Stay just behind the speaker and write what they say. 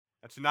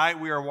Tonight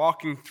we are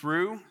walking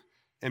through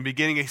and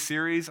beginning a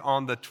series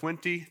on the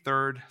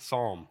 23rd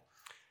Psalm.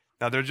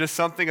 Now there's just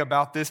something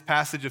about this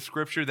passage of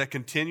Scripture that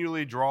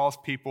continually draws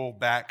people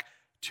back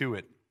to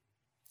it.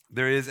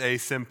 There is a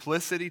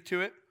simplicity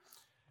to it,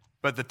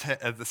 but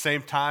at the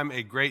same time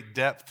a great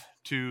depth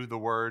to the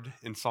word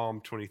in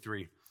Psalm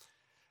 23.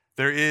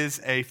 There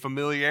is a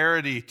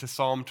familiarity to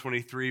Psalm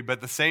 23, but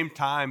at the same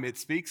time it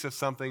speaks of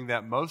something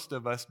that most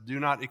of us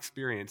do not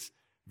experience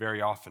very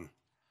often.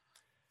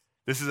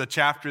 This is a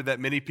chapter that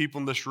many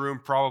people in this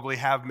room probably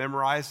have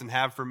memorized and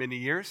have for many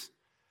years.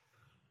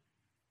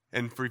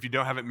 And if you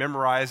don't have it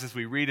memorized, as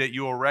we read it,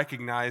 you will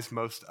recognize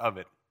most of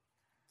it.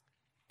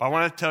 But I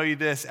want to tell you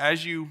this,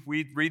 as you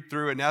read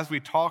through it and as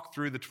we talk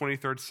through the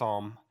 23rd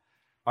Psalm,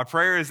 my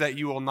prayer is that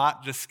you will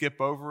not just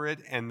skip over it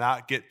and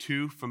not get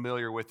too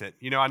familiar with it.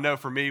 You know, I know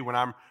for me, when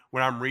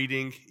I'm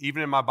reading,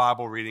 even in my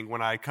Bible reading,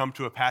 when I come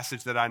to a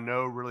passage that I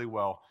know really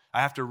well, I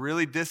have to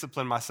really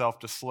discipline myself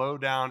to slow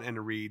down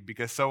and read,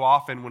 because so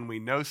often when we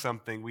know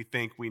something, we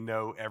think we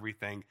know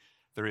everything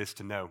there is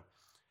to know.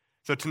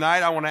 So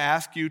tonight I want to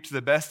ask you, to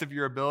the best of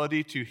your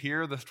ability, to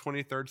hear the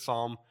 23rd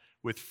Psalm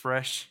with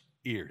fresh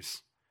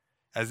ears,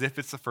 as if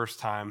it's the first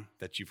time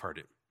that you've heard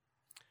it.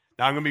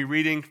 Now I'm going to be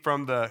reading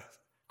from the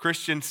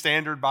Christian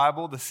Standard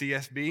Bible, the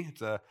CSB.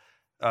 It's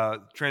a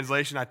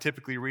translation I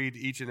typically read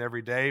each and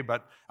every day,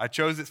 but I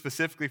chose it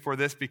specifically for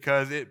this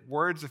because it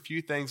words a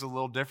few things a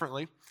little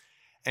differently.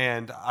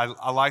 And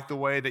I like the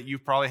way that you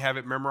probably have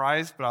it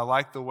memorized, but I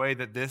like the way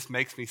that this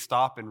makes me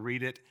stop and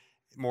read it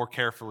more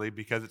carefully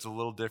because it's a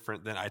little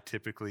different than I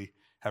typically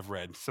have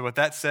read. So with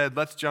that said,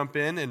 let's jump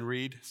in and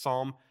read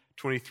Psalm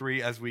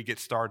 23 as we get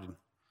started.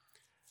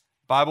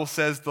 The Bible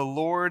says, "The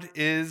Lord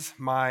is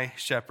my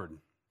shepherd.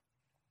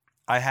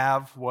 I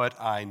have what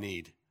I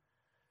need.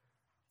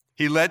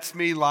 He lets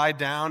me lie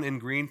down in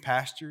green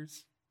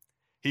pastures.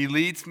 He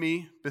leads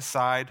me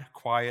beside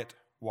quiet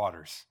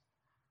waters.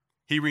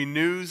 He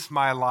renews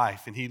my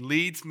life, and he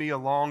leads me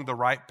along the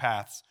right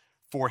paths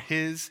for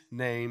his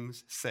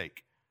name's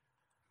sake.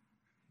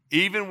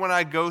 Even when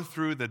I go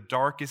through the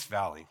darkest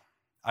valley,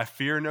 I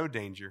fear no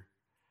danger,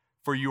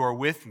 for you are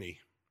with me.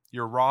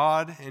 Your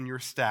rod and your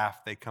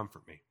staff, they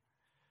comfort me.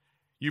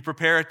 You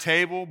prepare a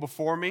table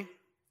before me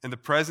in the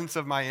presence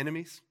of my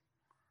enemies.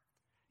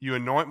 You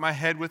anoint my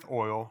head with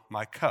oil,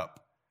 my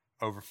cup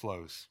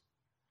overflows.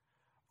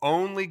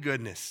 Only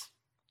goodness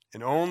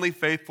and only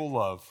faithful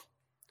love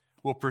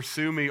will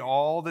pursue me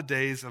all the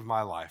days of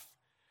my life,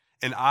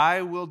 and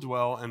I will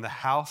dwell in the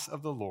house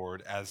of the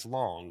Lord as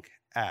long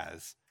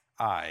as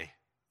I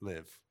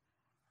live."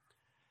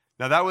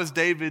 Now that was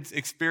David's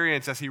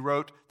experience as he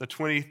wrote the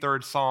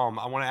 23rd Psalm.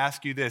 I want to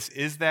ask you this,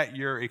 is that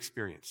your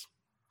experience?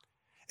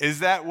 Is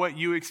that what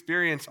you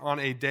experience on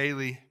a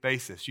daily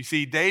basis? You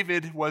see,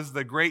 David was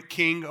the great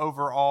king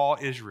over all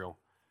Israel,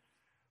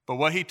 but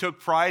what he took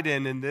pride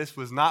in this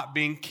was not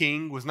being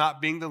king, was not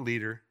being the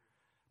leader,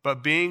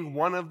 but being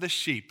one of the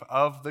sheep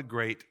of the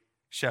great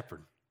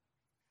shepherd.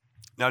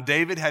 Now,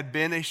 David had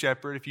been a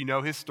shepherd. If you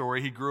know his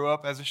story, he grew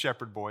up as a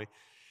shepherd boy.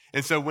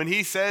 And so when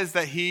he says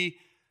that he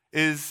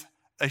is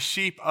a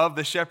sheep of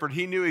the shepherd,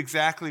 he knew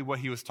exactly what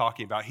he was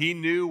talking about. He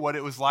knew what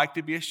it was like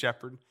to be a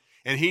shepherd,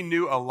 and he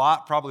knew a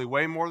lot, probably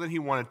way more than he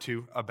wanted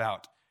to,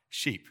 about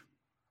sheep.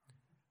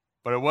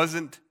 But it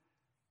wasn't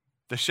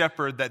the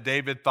shepherd that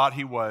David thought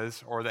he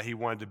was or that he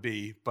wanted to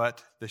be,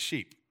 but the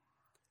sheep.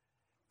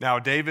 Now,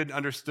 David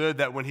understood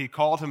that when he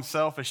called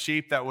himself a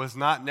sheep, that was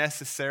not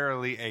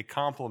necessarily a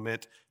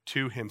compliment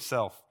to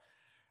himself.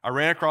 I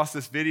ran across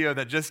this video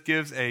that just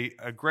gives a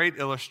great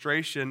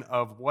illustration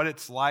of what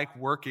it's like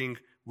working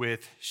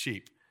with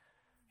sheep.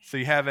 So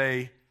you have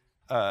a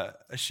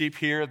sheep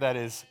here that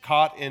is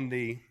caught in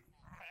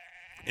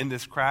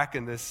this crack,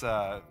 in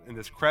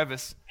this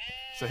crevice.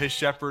 So his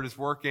shepherd is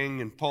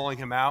working and pulling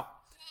him out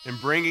and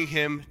bringing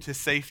him to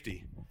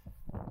safety.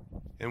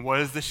 And what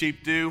does the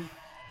sheep do?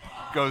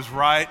 Goes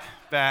right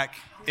back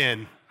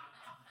in.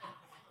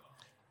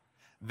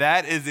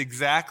 That is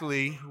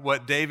exactly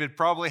what David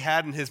probably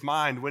had in his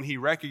mind when he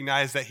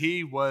recognized that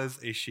he was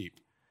a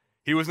sheep.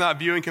 He was not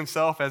viewing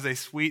himself as a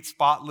sweet,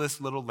 spotless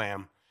little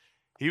lamb.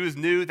 He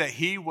knew that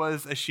he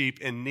was a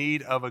sheep in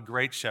need of a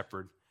great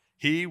shepherd.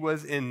 He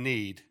was in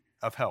need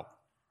of help.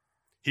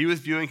 He was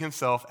viewing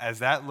himself as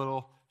that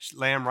little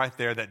lamb right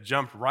there that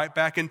jumped right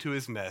back into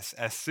his mess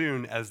as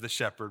soon as the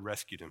shepherd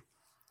rescued him.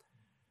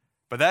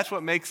 But that's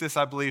what makes this,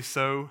 I believe,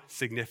 so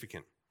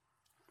significant.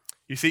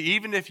 You see,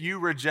 even if you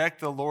reject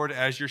the Lord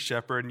as your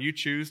shepherd and you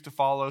choose to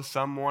follow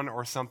someone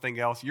or something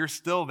else, you're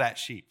still that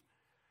sheep.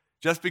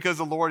 Just because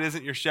the Lord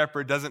isn't your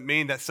shepherd doesn't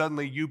mean that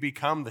suddenly you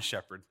become the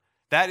shepherd.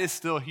 That is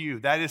still you.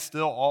 That is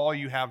still all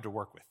you have to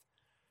work with.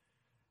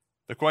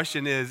 The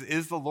question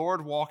is the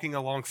Lord walking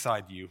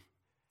alongside you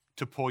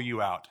to pull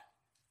you out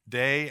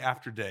day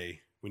after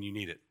day when you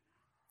need it?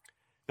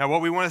 Now,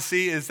 what we want to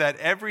see is that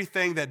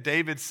everything that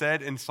David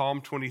said in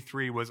Psalm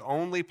 23 was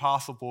only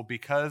possible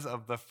because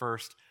of the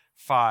first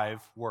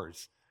 5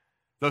 words.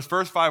 Those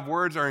first 5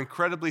 words are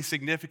incredibly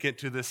significant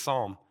to this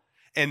psalm.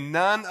 And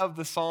none of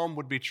the psalm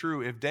would be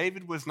true if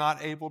David was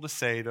not able to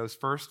say those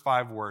first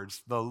 5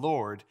 words, the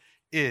Lord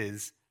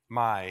is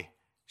my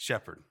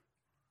shepherd.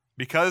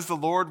 Because the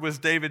Lord was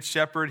David's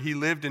shepherd, he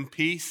lived in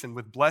peace and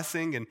with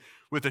blessing and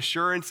with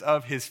assurance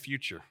of his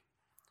future.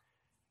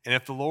 And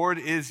if the Lord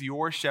is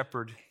your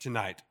shepherd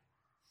tonight,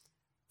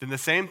 then the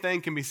same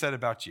thing can be said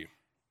about you.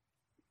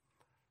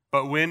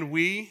 But when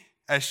we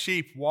as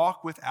sheep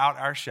walk without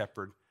our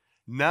shepherd,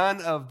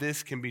 none of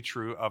this can be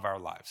true of our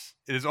lives.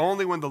 It is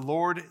only when the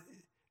Lord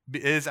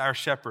is our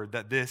shepherd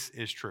that this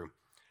is true.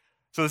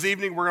 So this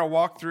evening, we're going to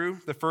walk through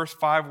the first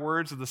 5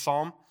 words of the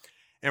psalm,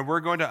 and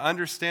we're going to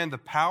understand the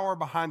power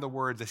behind the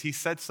words as he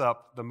sets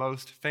up the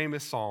most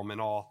famous psalm in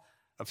all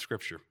of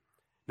Scripture.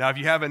 Now, if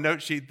you have a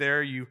note sheet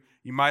there, you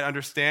might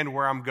understand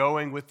where I'm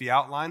going with the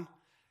outline.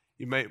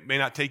 It may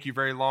not take you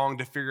very long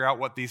to figure out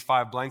what these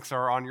 5 blanks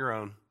are on your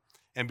own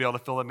and be able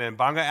to fill them in.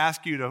 But I'm going to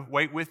ask you to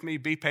wait with me,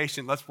 be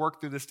patient. Let's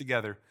work through this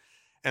together.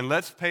 And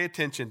let's pay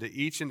attention to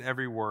each and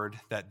every word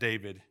that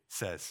David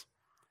says.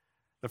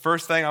 The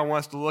first thing I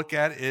want us to look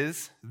at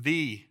is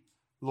the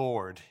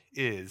Lord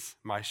is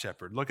my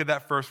shepherd. Look at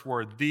that first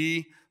word.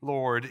 The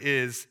Lord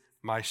is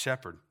my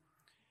shepherd.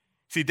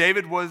 See,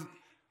 David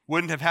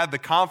wouldn't have had the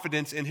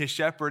confidence in his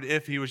shepherd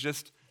if he was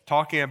just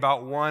talking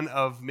about one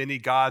of many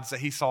gods that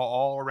he saw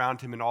all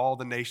around him in all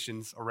the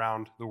nations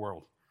around the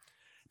world.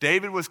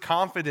 David was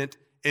confident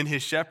in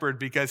his shepherd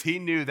because he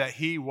knew that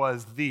he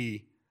was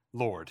the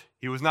Lord.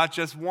 He was not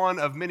just one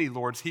of many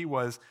lords, he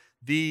was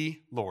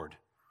the Lord,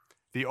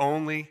 the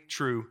only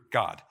true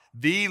God.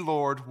 The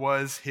Lord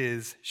was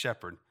his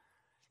shepherd.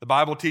 The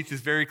Bible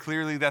teaches very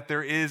clearly that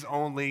there is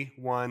only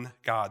one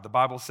God. The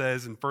Bible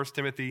says in 1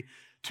 Timothy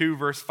 2,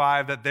 verse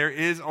 5, that there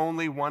is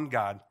only one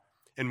God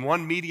and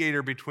one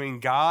mediator between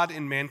God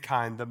and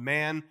mankind, the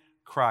man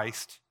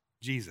Christ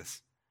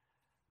Jesus.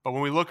 But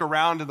when we look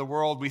around in the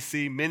world, we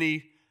see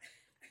many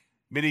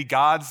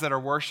gods that are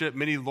worshiped,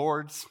 many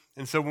lords.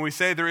 And so when we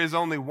say there is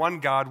only one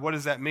God, what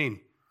does that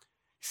mean?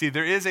 See,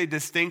 there is a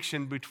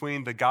distinction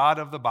between the God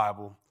of the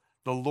Bible,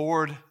 the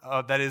Lord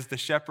that is the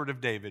shepherd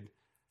of David,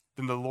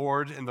 than the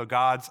Lord and the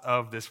gods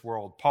of this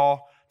world.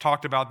 Paul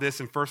talked about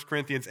this in 1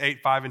 Corinthians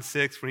 8, 5, and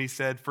 6 when he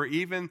said, "For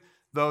even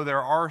though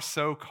there are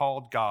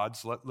so-called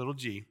gods, little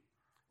g,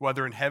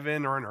 whether in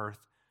heaven or on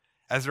earth,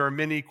 as there are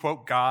many,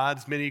 quote,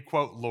 gods, many,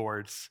 quote,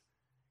 lords,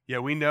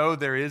 yet we know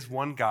there is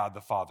one God,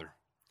 the Father.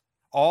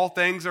 All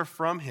things are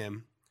from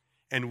him,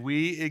 and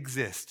we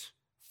exist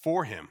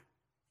for him.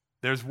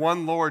 There's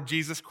one Lord,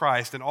 Jesus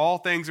Christ, and all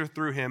things are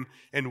through him,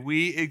 and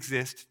we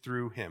exist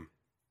through him."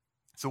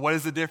 So what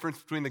is the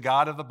difference between the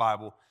God of the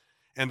Bible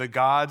and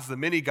the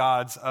many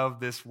gods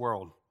of this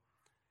world?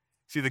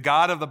 See, the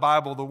God of the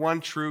Bible, the one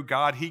true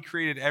God, he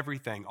created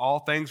everything. All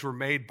things were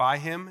made by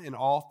him, and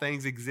all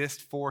things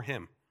exist for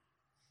him.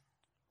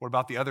 What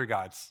about the other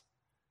gods?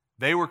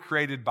 They were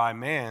created by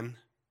man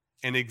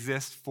and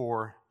exist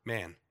for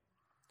man.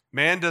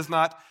 Man does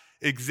not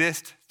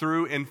exist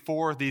through and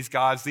for these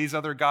gods. These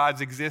other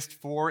gods exist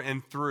for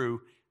and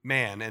through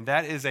man, and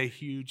that is a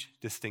huge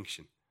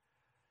distinction.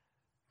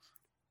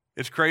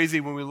 It's crazy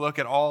when we look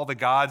at all the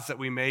gods that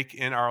we make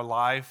in our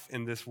life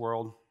in this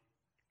world.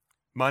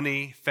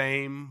 Money,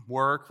 fame,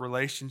 work,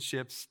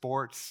 relationships,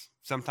 sports,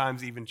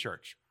 sometimes even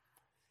church.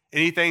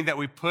 Anything that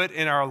we put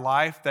in our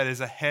life that is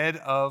ahead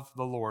of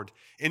the Lord.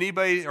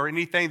 Anybody or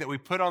anything that we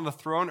put on the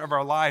throne of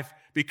our life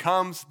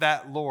becomes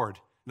that Lord.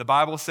 The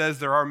Bible says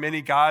there are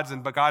many gods,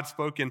 but God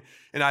spoke in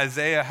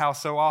Isaiah how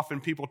so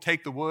often people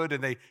take the wood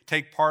and they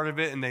take part of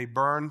it and they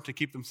burn to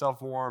keep themselves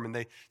warm, and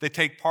they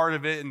take part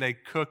of it and they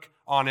cook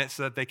on it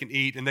so that they can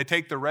eat, and they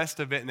take the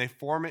rest of it and they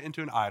form it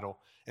into an idol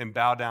and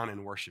bow down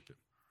and worship it.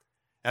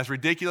 As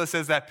ridiculous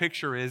as that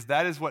picture is,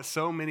 that is what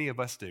so many of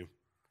us do.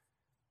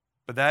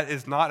 But that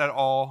is not at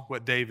all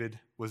what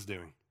David was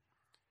doing.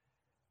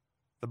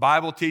 The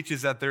Bible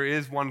teaches that there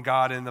is one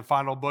God. In the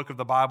final book of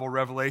the Bible,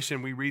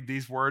 Revelation, we read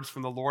these words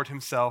from the Lord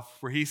himself,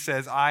 where he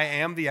says, "I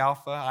am the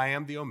Alpha, I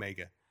am the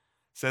Omega,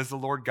 says the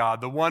Lord God,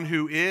 the one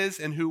who is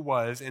and who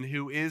was and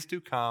who is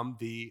to come,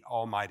 the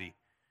Almighty."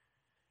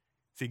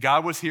 See,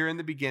 God was here in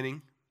the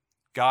beginning.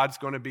 God's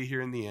going to be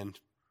here in the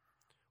end.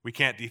 We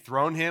can't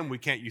dethrone him. We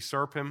can't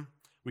usurp him.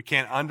 We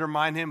can't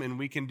undermine him, and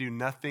we can do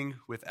nothing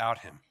without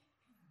him.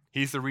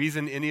 He's the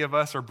reason any of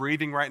us are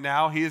breathing right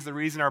now. He is the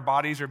reason our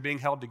bodies are being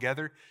held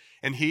together.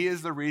 And he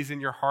is the reason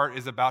your heart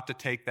is about to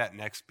take that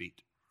next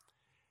beat.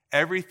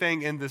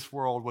 Everything in this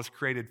world was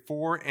created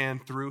for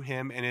and through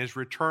him and is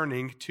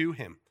returning to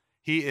him.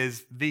 He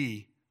is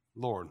the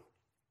Lord.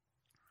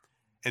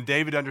 And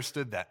David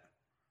understood that.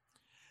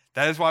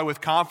 That is why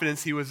with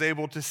confidence he was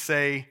able to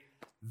say,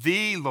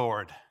 the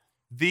Lord,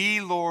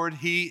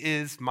 he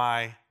is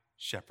my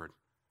shepherd.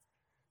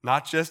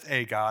 Not just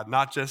a God,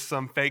 not just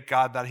some fake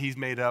God that he's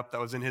made up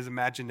that was in his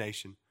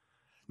imagination.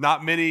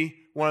 Not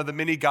one of the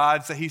many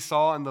gods that he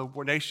saw in the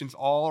nations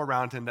all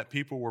around him that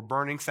people were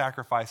burning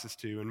sacrifices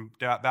to and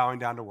bowing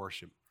down to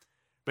worship.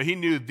 But he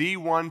knew the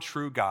one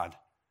true God.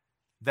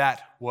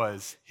 That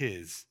was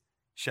his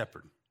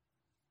shepherd.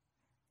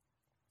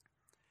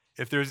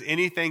 If there's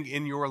anything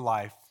in your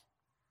life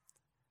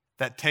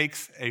that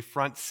takes a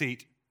front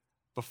seat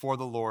before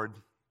the Lord,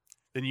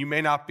 then you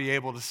may not be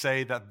able to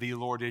say that the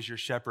Lord is your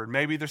shepherd.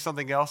 Maybe there's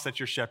something else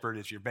that your shepherd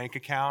is, your bank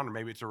account, or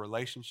maybe it's a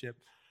relationship.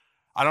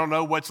 I don't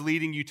know what's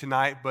leading you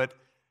tonight, but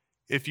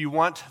if you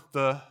want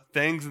the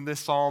things in this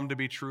psalm to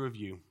be true of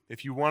you,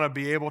 if you want to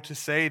be able to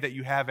say that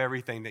you have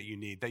everything that you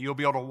need, that you'll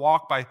be able to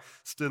walk by,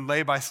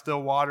 lay by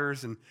still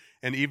waters, and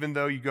even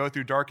though you go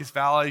through darkest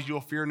valleys, you'll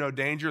fear no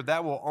danger,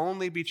 that will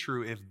only be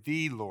true if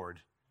the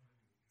Lord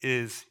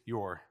is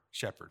your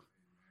shepherd.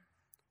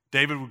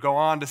 David would go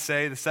on to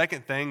say the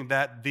second thing,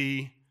 that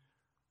the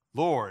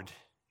Lord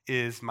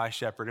is my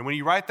shepherd. And when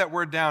you write that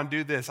word down,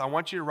 do this. I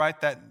want you to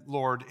write that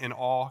Lord in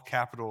all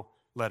capital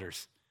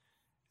letters.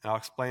 And I'll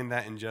explain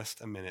that in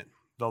just a minute.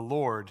 The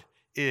Lord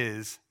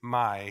is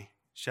my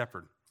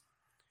shepherd.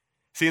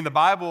 See, in the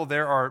Bible,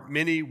 there are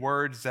many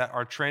words that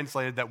are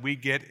translated that we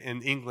get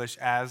in English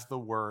as the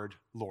word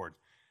Lord.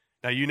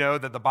 Now, you know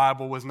that the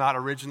Bible was not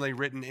originally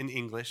written in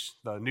English.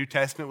 The New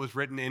Testament was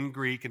written in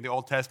Greek, and the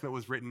Old Testament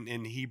was written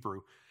in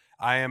Hebrew.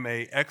 I am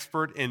an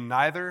expert in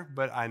neither,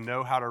 but I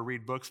know how to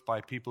read books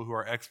by people who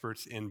are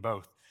experts in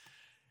both.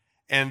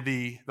 And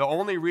the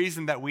only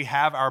reason that we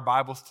have our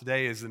Bibles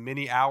today is the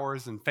many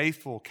hours and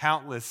faithful,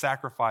 countless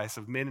sacrifice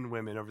of men and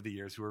women over the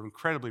years who are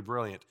incredibly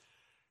brilliant,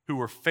 who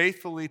were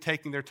faithfully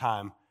taking their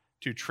time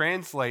to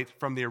translate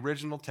from the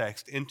original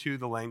text into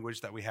the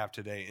language that we have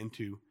today,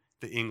 into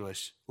the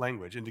English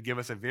language, and to give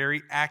us a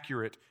very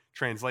accurate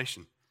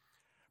translation.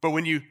 But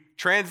when you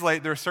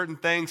translate, there are certain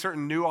things,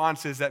 certain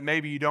nuances that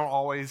maybe you don't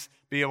always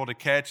be able to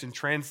catch and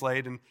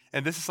translate.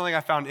 And this is something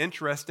I found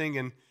interesting,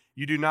 and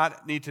you do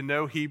not need to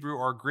know Hebrew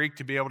or Greek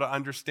to be able to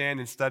understand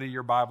and study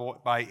your Bible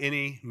by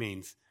any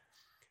means.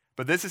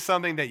 But this is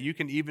something that you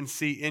can even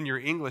see in your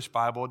English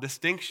Bible, a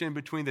distinction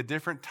between the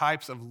different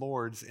types of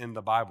lords in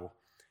the Bible.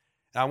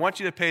 And I want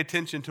you to pay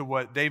attention to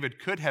what David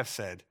could have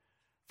said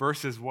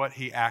versus what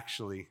he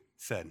actually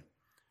said.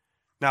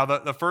 Now,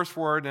 the first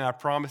word, and I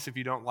promise if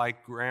you don't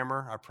like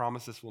grammar, I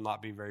promise this will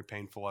not be very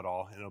painful at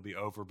all, and it'll be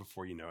over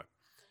before you know it.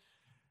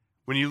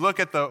 When you look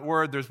at the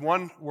word, there's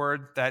one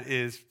word that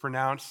is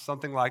pronounced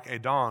something like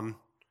Adon,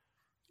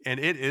 and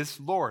it is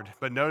Lord.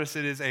 But notice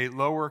it is a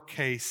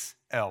lowercase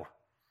l.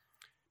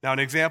 Now, an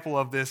example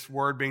of this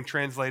word being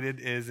translated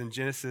is in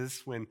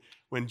Genesis when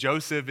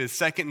Joseph is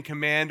second in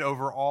command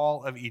over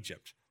all of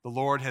Egypt. The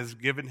Lord has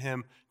given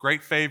him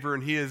great favor,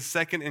 and he is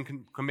second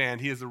in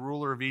command. He is the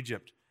ruler of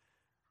Egypt.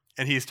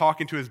 And he is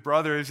talking to his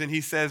brothers, and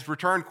he says,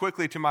 "Return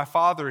quickly to my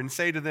father and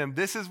say to them,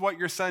 this is what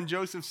your son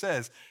Joseph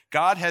says.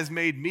 God has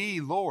made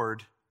me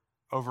Lord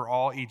over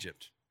all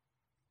Egypt.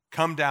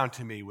 Come down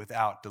to me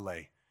without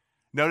delay."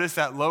 Notice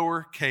that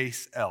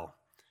lowercase l.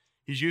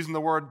 He's using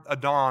the word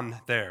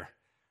Adon there.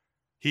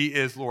 He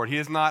is Lord. He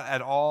is not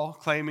at all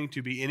claiming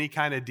to be any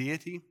kind of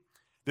deity.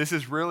 This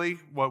is really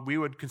what we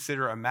would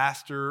consider a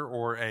master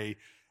or a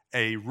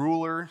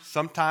ruler.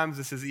 Sometimes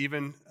this is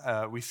even,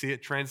 we see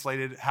it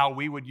translated how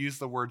we would use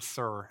the word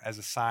sir as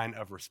a sign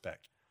of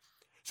respect.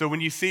 So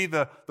when you see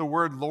the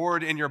word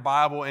Lord in your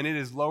Bible and it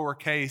is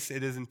lowercase,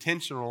 it is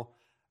intentional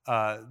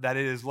that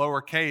it is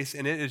lowercase,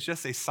 and it is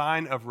just a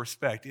sign of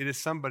respect. It is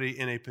somebody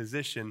in a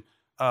position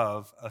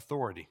of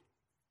authority.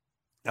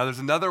 Now there's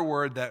another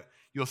word that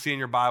you'll see in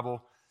your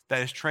Bible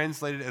that is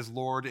translated as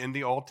Lord in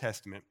the Old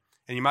Testament,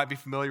 and you might be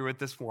familiar with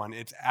this one.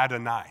 It's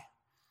Adonai.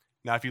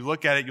 Now, if you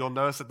look at it, you'll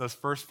notice that those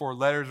first four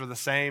letters are the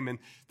same, and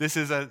this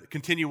is a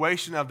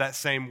continuation of that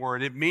same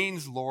word. It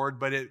means Lord,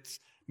 but it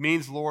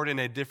means Lord in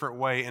a different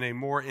way, in a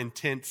more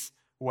intense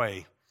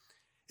way.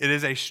 It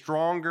is a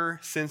stronger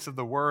sense of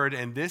the word,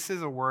 and this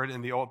is a word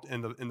in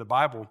the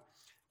Bible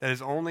that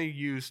is only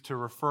used to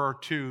refer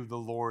to the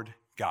Lord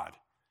God.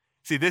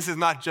 See, this is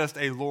not just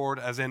a Lord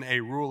as in a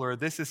ruler.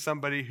 This is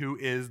somebody who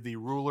is the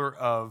ruler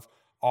of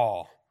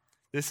all.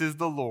 This is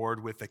the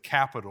Lord with a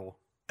capital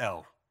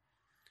L.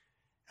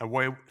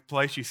 A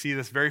place you see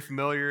this very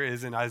familiar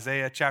is in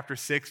Isaiah chapter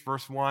 6,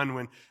 verse 1,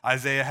 when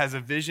Isaiah has a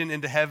vision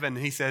into heaven.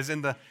 And he says,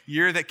 "In the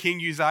year that King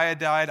Uzziah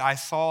died, I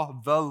saw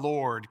the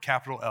Lord,"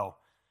 capital L,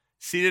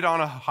 "seated on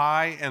a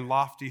high and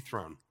lofty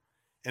throne,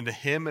 and the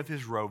hem of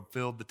his robe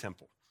filled the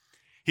temple."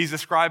 He's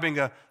describing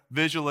a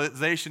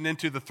visualization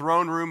into the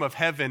throne room of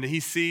heaven. He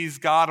sees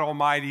God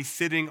Almighty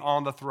sitting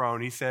on the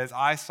throne. He says,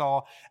 "I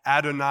saw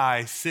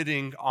Adonai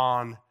sitting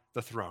on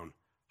the throne,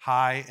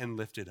 high and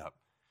lifted up."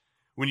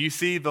 When you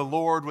see the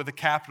Lord with a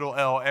capital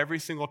L every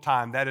single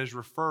time, that is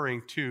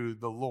referring to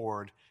the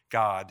Lord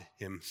God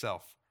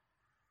himself.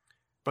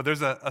 But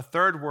there's a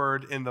third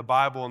word in the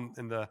Bible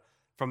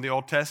from the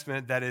Old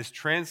Testament that is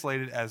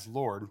translated as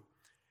Lord,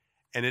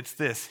 and it's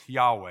this,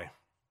 Yahweh.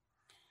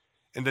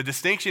 And the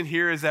distinction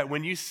here is that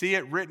when you see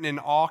it written in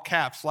all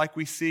caps, like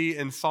we see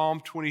in Psalm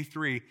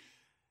 23,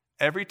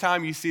 every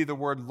time you see the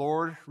word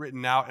Lord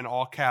written out in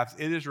all caps,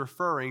 it is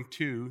referring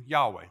to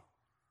Yahweh.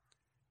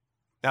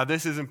 Now,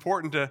 this is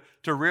important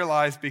to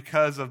realize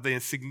because of the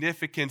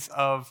significance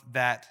of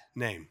that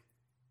name.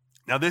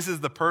 Now, this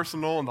is the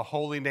personal and the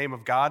holy name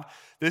of God.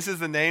 This is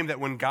the name that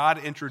when God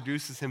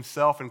introduces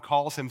himself and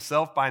calls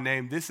himself by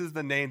name, this is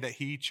the name that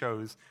he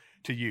chose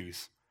to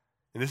use.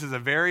 And this is a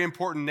very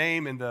important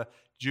name in the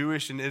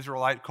Jewish and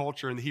Israelite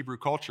culture and the Hebrew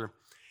culture.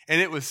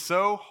 And it was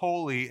so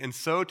holy and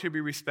so to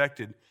be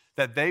respected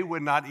that they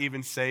would not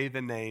even say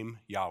the name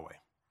Yahweh.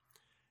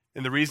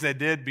 And the reason they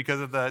did,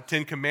 because of the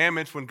 10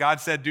 Commandments, when God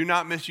said, do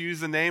not misuse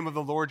the name of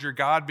the Lord your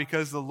God,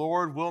 because the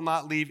Lord will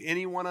not leave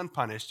anyone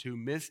unpunished who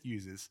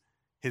misuses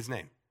his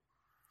name.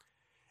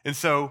 And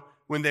so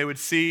when they would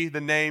see the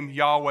name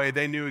Yahweh,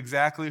 they knew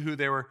exactly who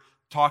they were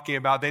talking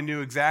about. They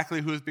knew exactly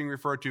who was being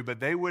referred to,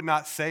 but they would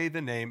not say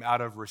the name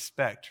out of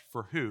respect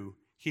for who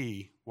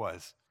he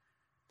was.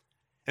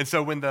 And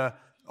so when the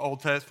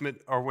Old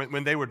Testament, or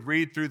when they would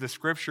read through the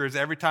scriptures,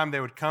 every time they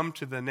would come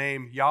to the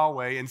name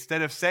Yahweh,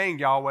 instead of saying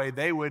Yahweh,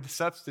 they would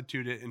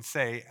substitute it and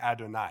say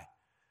Adonai.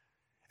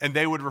 And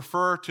they would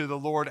refer to the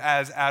Lord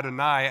as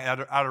Adonai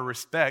out of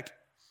respect.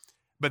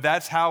 But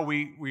that's how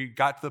we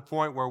got to the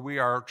point where we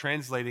are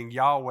translating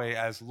Yahweh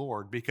as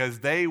Lord, because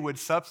they would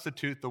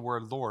substitute the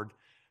word Lord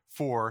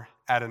for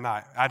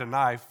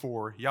Adonai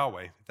for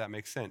Yahweh, if that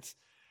makes sense.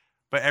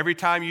 But every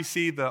time you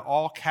see the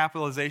all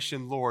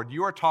capitalization Lord,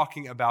 you are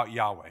talking about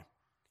Yahweh.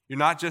 You're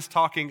not just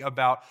talking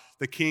about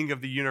the King of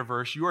the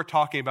universe. You are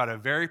talking about a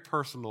very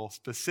personal,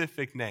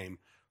 specific name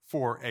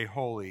for a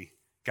holy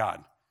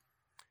God.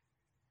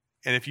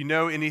 And if you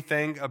know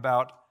anything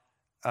about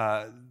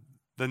the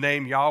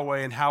name Yahweh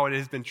and how it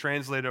has been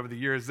translated over the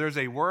years, there's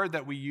a word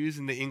that we use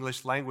in the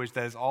English language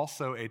that is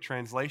also a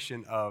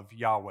translation of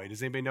Yahweh.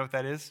 Does anybody know what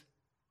that is?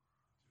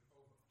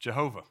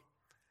 Jehovah.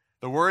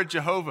 The word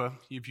Jehovah,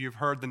 if you've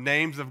heard the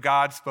names of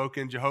God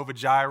spoken, Jehovah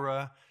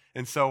Jireh,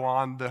 and so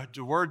on,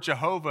 the word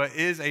Jehovah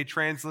is a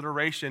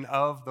transliteration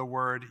of the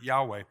word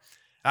Yahweh. And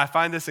I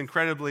find this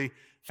incredibly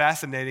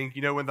fascinating.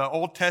 You know, when the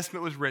Old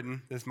Testament was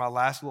written, this is my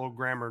last little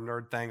grammar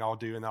nerd thing I'll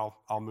do, and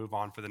I'll move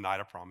on for the night,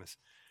 I promise.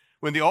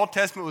 When the Old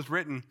Testament was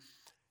written,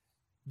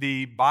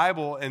 the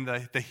Bible and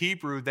the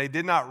Hebrew, they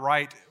did not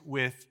write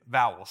with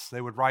vowels. They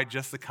would write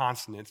just the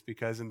consonants,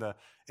 because in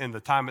the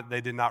time that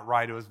they did not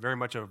write, it was very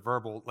much a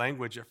verbal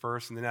language at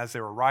first, and then as they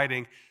were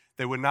writing,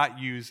 they would not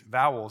use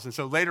vowels. And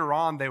so later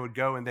on, they would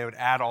go and they would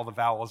add all the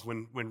vowels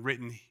when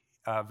written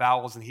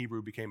vowels in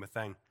Hebrew became a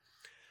thing.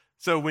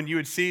 So when you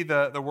would see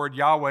the word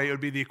Yahweh, it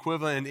would be the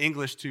equivalent in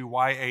English to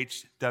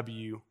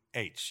YHWH,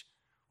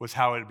 was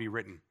how it would be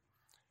written.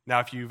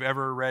 Now, if you've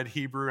ever read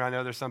Hebrew, I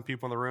know there's some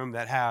people in the room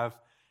that have,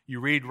 you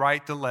read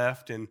right to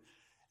left, and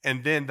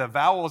then the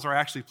vowels are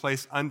actually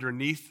placed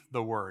underneath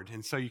the word.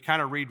 And so you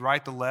kind of read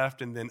right to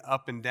left and then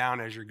up and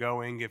down as you're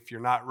going. If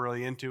you're not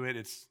really into it,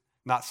 it's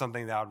not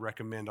something that I would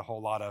recommend a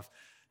whole lot of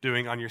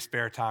doing on your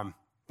spare time.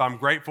 But I'm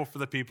grateful for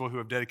the people who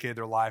have dedicated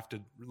their life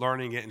to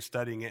learning it and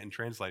studying it and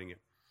translating it.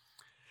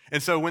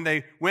 And so when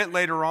they went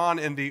later on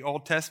in the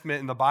Old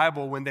Testament in the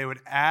Bible, when they would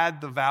add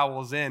the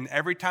vowels in,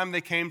 every time they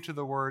came to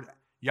the word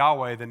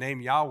Yahweh, the name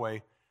Yahweh,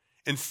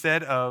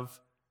 instead of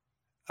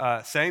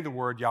saying the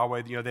word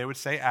Yahweh, they would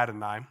say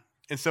Adonai.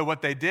 And so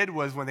what they did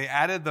was when they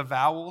added the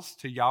vowels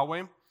to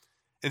Yahweh,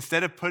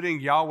 instead of putting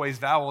Yahweh's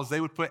vowels,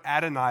 they would put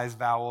Adonai's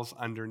vowels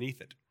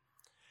underneath it.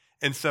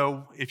 And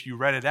so if you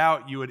read it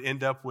out, you would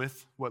end up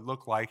with what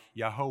looked like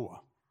Yahovah.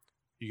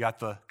 You got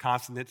the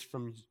consonants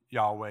from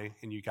Yahweh,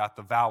 and you got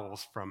the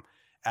vowels from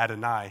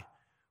Adonai,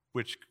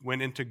 which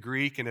went into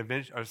Greek and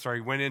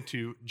went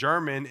into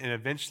German and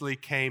eventually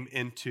came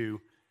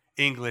into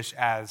English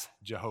as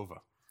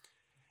Jehovah.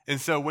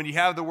 And so when you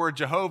have the word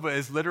Jehovah,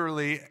 is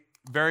literally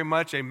very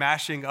much a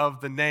mashing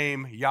of the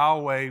name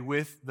Yahweh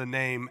with the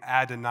name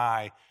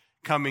Adonai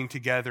coming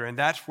together. And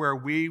that's where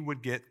we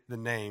would get the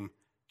name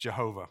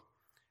Jehovah.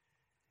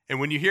 And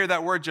when you hear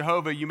that word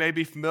Jehovah, you may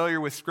be familiar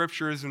with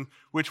scriptures in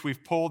which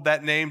we've pulled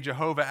that name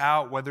Jehovah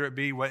out, whether it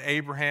be what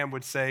Abraham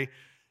would say,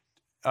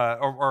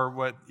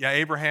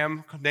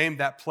 Abraham named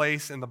that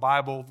place in the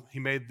Bible. He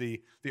made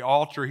the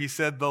altar. He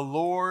said, the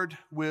Lord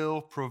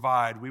will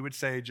provide. We would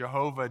say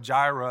Jehovah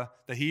Jireh.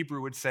 The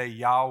Hebrew would say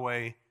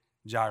Yahweh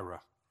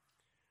Jireh.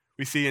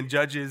 We see in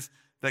Judges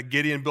that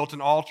Gideon built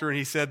an altar and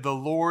he said, the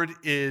Lord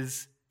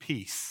is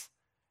peace.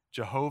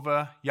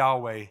 Jehovah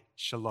Yahweh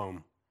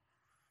Shalom.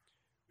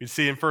 We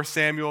see in 1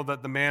 Samuel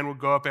that the man would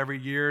go up every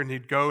year and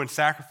he'd go and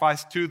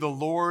sacrifice to the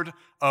Lord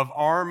of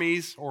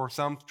armies, or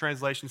some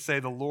translations say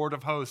the Lord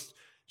of hosts,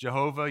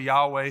 Jehovah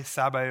Yahweh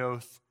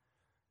Sabaoth,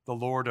 the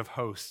Lord of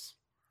hosts.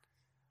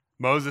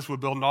 Moses would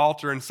build an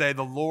altar and say,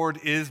 the Lord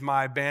is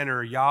my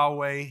banner,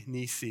 Yahweh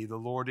Nisi, the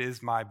Lord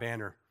is my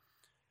banner.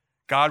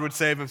 God would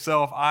say of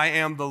himself, I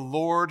am the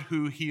Lord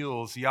who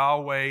heals,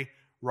 Yahweh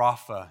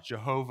Rapha,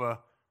 Jehovah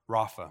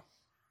Rapha.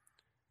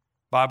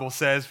 Bible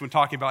says, when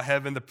talking about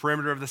heaven, the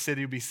perimeter of the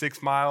city will be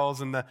 6 miles,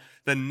 and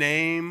the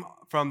name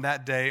from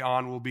that day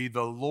on will be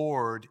the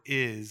Lord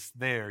is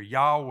there,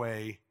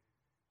 Yahweh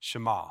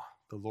Shema,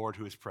 the Lord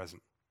who is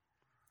present.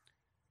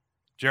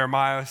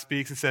 Jeremiah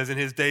speaks and says, in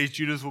his days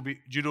Judah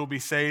will be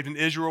saved, and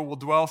Israel will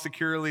dwell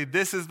securely.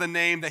 This is the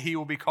name that he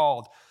will be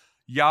called,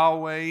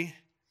 Yahweh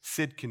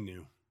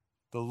Sidkenu,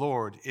 the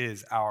Lord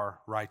is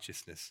our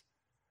righteousness.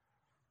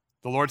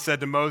 The Lord said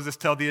to Moses,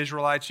 tell the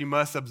Israelites, you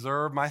must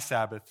observe my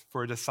Sabbath,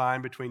 for it is a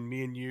sign between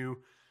me and you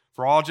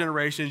for all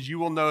generations, you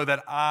will know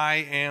that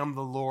I am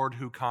the Lord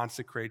who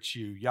consecrates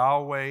you,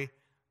 Yahweh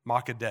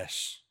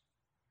Makadesh.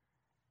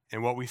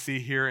 And what we see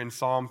here in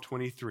Psalm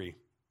 23,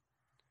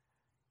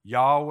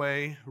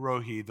 Yahweh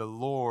Rohi, the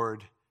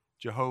Lord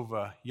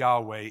Jehovah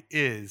Yahweh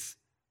is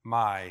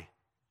my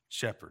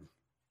shepherd.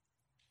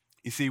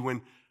 You see,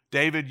 when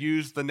David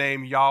used the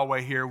name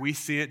Yahweh here, we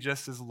see it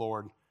just as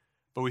Lord,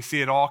 but we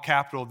see it all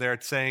capital there.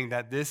 It's saying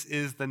that this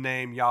is the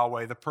name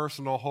Yahweh, the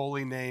personal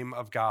holy name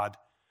of God.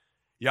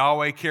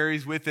 Yahweh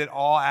carries with it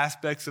all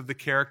aspects of the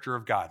character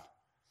of God.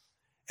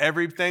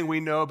 Everything we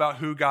know about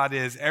who God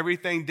is,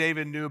 everything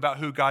David knew about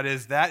who God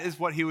is, that is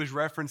what he was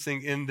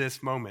referencing in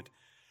this moment.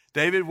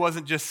 David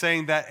wasn't just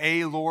saying that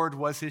a Lord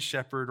was his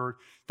shepherd or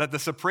that the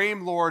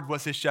supreme Lord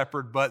was his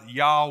shepherd, but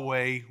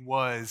Yahweh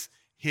was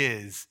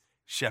his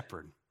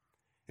shepherd.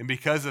 And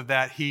because of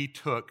that, he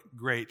took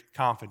great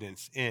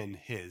confidence in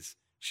his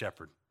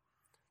shepherd.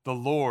 The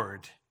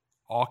Lord,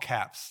 all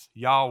caps,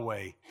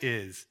 Yahweh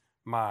is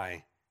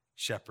my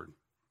shepherd.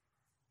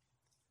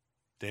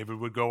 David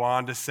would go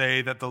on to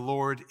say that the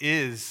Lord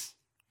is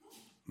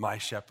my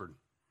shepherd.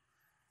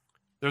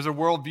 There's a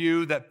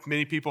worldview that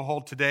many people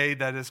hold today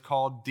that is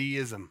called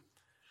deism.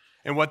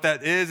 And what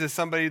that is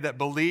somebody that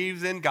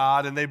believes in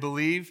God, and they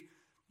believe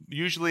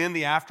usually in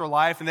the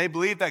afterlife, and they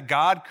believe that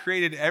God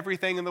created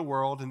everything in the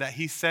world and that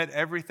he set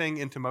everything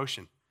into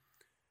motion.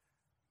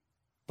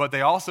 But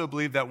they also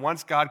believe that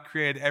once God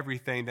created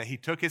everything, that he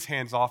took his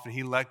hands off and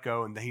he let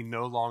go and that he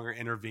no longer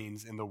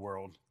intervenes in the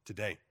world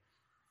today.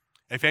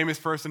 A famous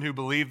person who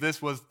believed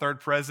this was third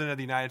president of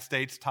the United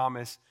States,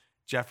 Thomas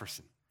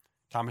Jefferson.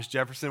 Thomas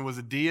Jefferson was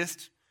a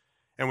deist,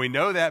 and we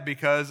know that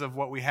because of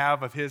what we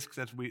have of his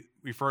that we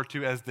refer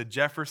to as the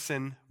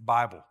Jefferson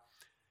Bible.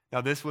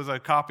 Now, this was a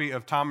copy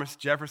of Thomas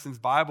Jefferson's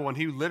Bible, and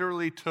he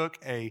literally took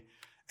a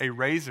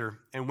razor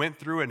and went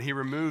through it, and he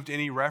removed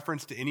any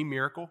reference to any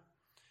miracle,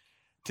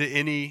 to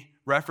any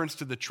reference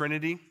to the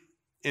Trinity,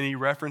 any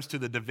reference to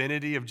the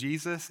divinity of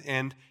Jesus,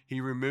 and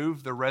he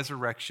removed the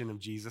resurrection of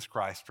Jesus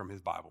Christ from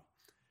his Bible.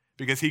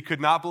 Because he could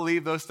not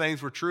believe those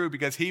things were true,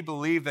 because he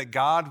believed that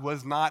God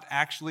was not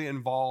actually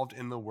involved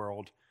in the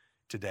world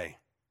today.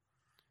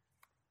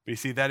 But you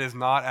see, that is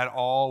not at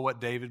all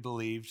what David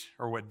believed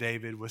or what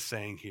David was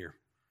saying here.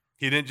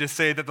 He didn't just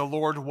say that the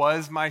Lord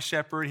was my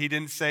shepherd. He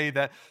didn't say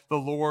that the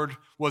Lord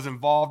was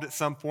involved at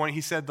some point.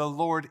 He said the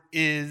Lord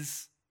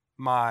is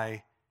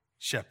my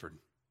shepherd.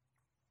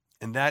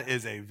 And that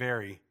is a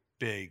very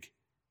big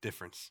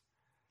difference.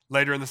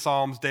 Later in the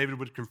Psalms, David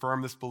would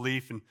confirm this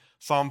belief in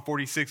Psalm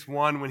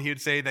 46:1 when he would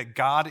say that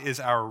God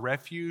is our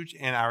refuge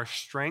and our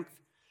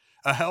strength,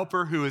 a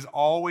helper who is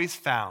always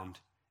found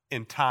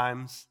in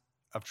times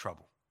of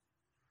trouble.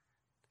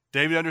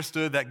 David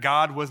understood that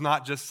God was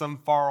not just some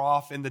far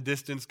off in the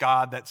distance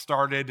God that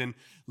started and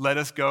let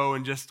us go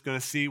and just going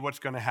to see what's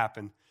going to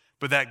happen,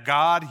 but that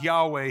God,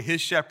 Yahweh, his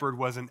shepherd,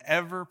 was an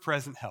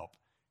ever-present help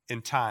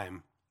in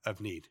time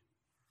of need.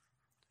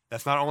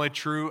 That's not only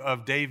true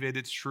of David,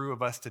 it's true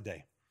of us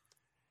today.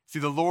 See,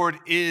 the Lord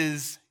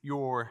is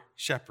your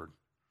shepherd.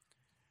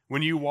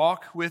 When you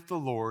walk with the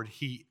Lord,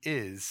 he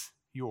is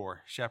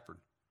your shepherd.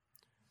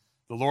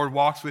 The Lord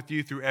walks with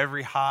you through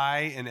every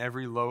high and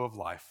every low of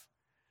life.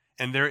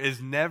 And there is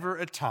never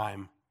a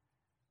time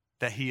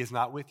that he is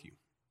not with you.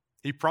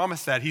 He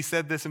promised that. He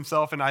said this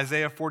himself in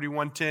Isaiah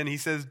 41:10. He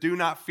says, "Do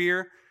not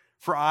fear,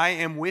 for I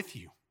am with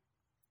you.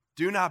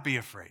 Do not be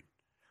afraid,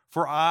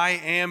 for I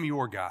am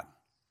your God.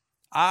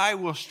 I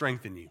will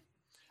strengthen you.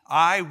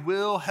 I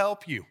will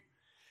help you.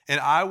 And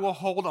I will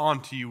hold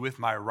on to you with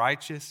my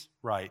righteous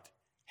right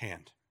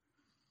hand."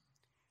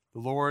 The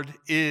Lord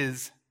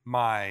is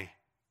my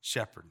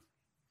shepherd.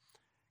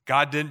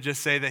 God didn't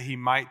just say that he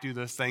might do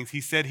those things.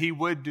 He said he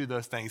would do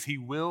those things. He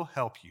will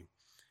help you.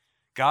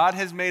 God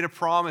has made a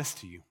promise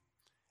to you,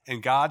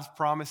 and God's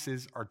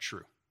promises are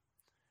true.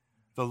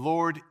 The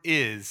Lord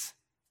is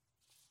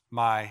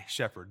my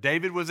shepherd.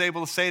 David was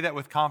able to say that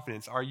with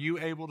confidence. Are you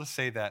able to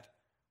say that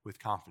with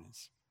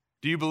confidence?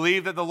 Do you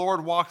believe that the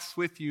Lord walks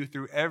with you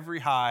through every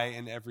high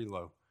and every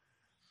low?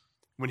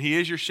 When he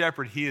is your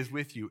shepherd, he is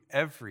with you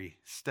every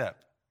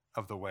step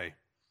of the way.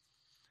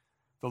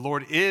 The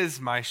Lord is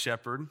my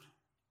shepherd.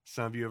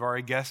 Some of you have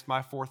already guessed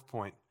my fourth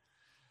point.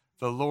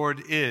 The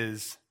Lord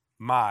is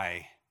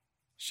my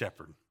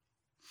shepherd.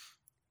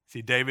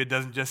 See, David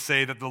doesn't just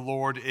say that the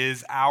Lord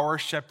is our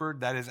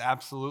shepherd. That is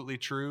absolutely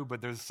true,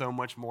 but there's so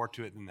much more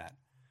to it than that.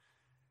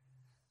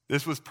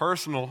 This was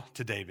personal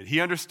to David. He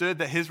understood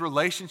that his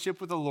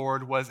relationship with the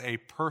Lord was a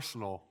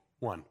personal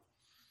one.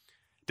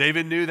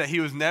 David knew that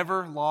he was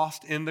never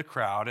lost in the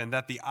crowd and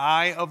that the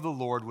eye of the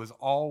Lord was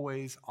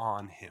always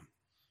on him.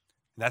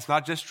 And that's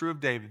not just true of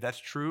David, that's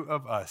true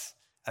of us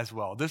as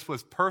well. This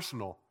was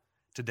personal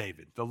to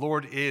David. The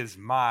Lord is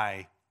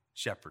my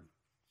shepherd.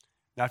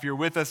 Now, if you're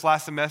with us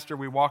last semester,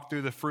 we walked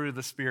through the fruit of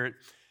the Spirit.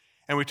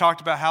 And we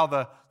talked about how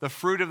the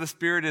fruit of the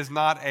Spirit is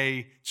not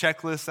a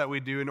checklist that we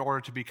do in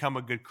order to become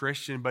a good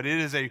Christian, but it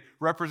is a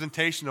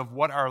representation of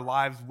what our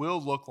lives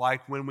will look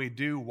like when we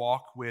do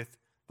walk with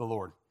the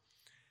Lord.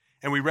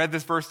 And we read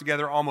this verse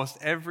together almost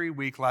every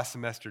week last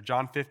semester,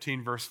 John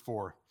 15, verse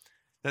 4,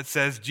 that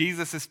says,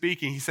 Jesus is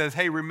speaking. He says,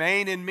 hey,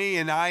 remain in me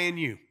and I in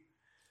you.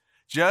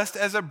 Just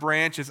as a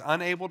branch is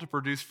unable to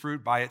produce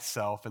fruit by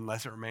itself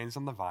unless it remains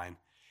on the vine,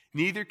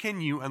 neither can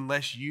you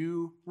unless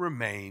you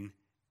remain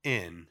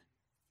in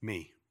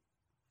me.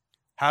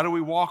 How do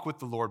we walk with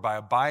the Lord? By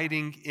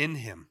abiding in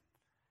him.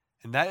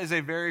 And that is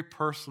a very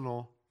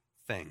personal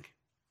thing.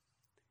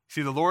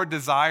 See, the Lord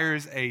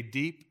desires a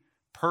deep,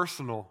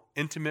 personal,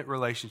 intimate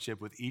relationship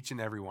with each and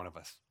every one of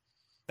us.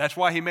 That's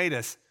why he made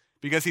us,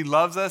 because he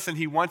loves us and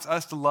he wants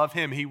us to love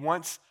him. He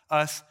wants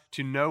us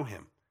to know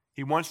him.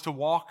 He wants to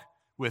walk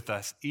with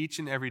us each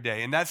and every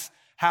day. And that's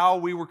how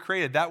we were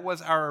created. That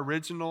was our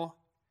original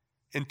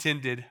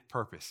intended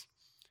purpose.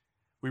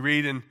 We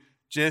read in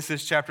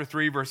Genesis chapter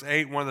 3, verse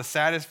 8, one of the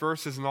saddest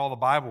verses in all the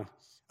Bible.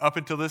 Up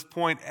until this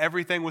point,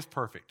 everything was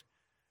perfect.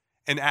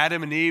 And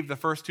Adam and Eve, the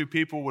first two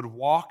people, would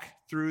walk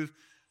through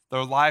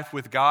their life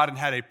with God and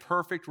had a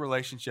perfect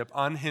relationship,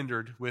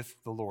 unhindered with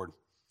the Lord.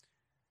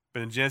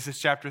 But in Genesis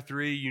chapter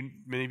 3,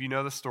 many of you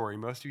know the story,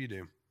 most of you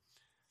do.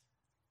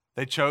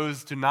 They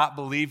chose to not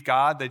believe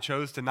God, they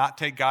chose to not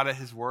take God at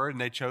his word,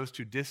 and they chose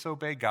to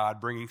disobey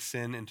God, bringing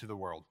sin into the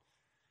world.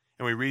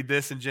 And we read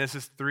this in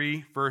Genesis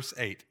 3, verse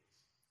 8.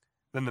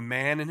 Then the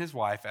man and his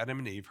wife, Adam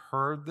and Eve,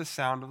 heard the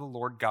sound of the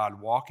Lord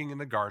God walking in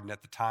the garden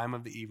at the time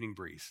of the evening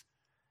breeze.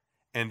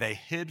 And they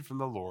hid from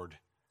the Lord.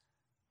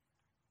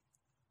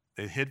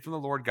 They hid from the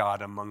Lord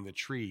God among the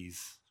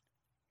trees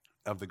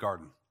of the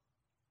garden.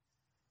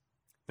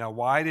 Now,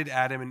 why did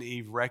Adam and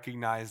Eve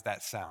recognize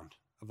that sound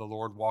of the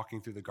Lord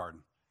walking through the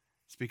garden?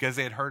 It's because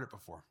they had heard it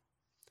before.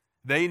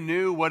 They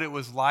knew what it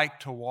was like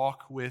to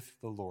walk with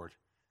the Lord.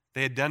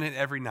 They had done it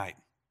every night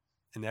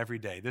and every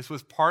day. This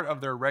was part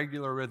of their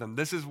regular rhythm.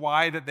 This is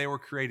why that they were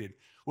created,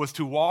 was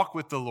to walk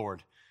with the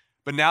Lord.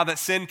 But now that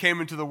sin came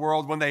into the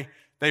world, when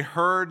they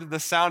heard the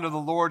sound of the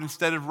Lord,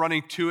 instead of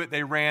running to it,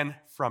 they ran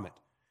from it.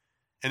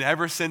 And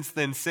ever since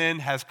then, sin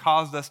has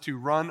caused us to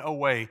run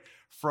away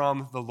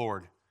from the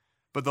Lord.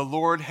 But the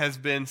Lord has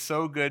been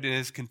so good and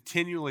has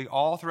continually,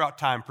 all throughout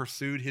time,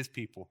 pursued his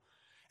people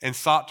and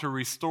sought to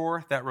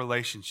restore that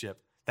relationship,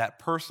 that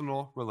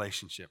personal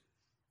relationship.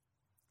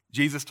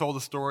 Jesus told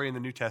a story in the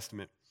New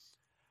Testament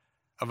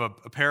of a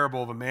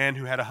parable of a man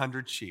who had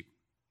 100 sheep.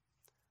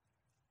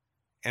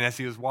 And as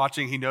he was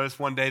watching, he noticed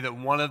one day that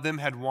one of them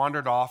had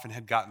wandered off and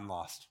had gotten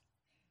lost.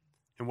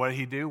 And what did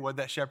he do? What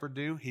did that shepherd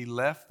do? He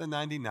left the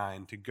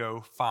 99 to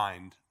go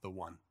find the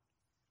one.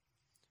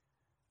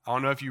 I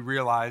don't know if you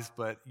realize,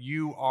 but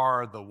you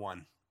are the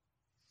one.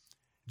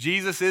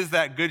 Jesus is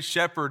that good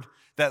shepherd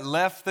that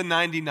left the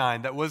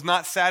 99, that was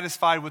not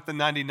satisfied with the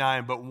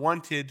 99, but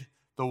wanted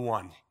the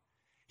one.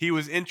 He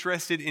was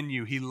interested in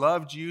you. He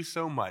loved you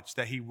so much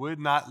that he would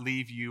not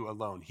leave you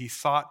alone. He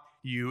sought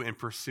you and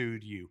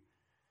pursued you.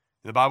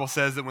 The Bible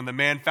says that when the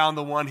man found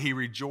the one, he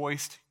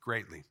rejoiced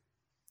greatly.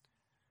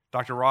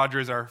 Dr.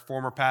 Rogers, our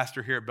former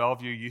pastor here at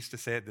Bellevue, used to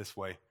say it this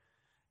way: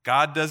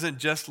 God doesn't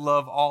just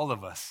love all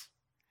of us,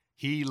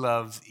 he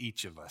loves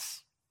each of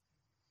us.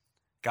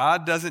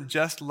 God doesn't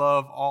just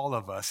love all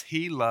of us,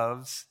 he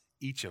loves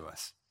each of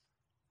us.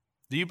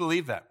 Do you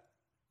believe that?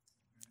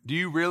 Do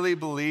you really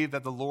believe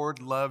that the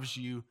Lord loves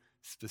you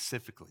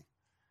specifically?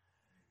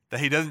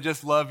 That he doesn't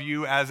just love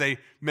you as a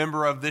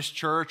member of this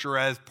church or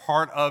as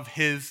part of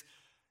his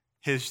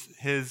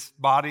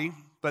body,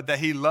 but that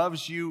he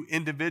loves you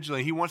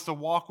individually. He wants to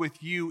walk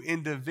with you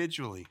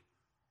individually.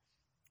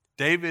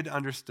 David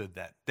understood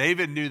that.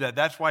 David knew that.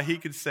 That's why he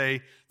could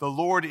say, the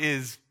Lord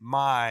is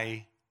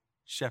my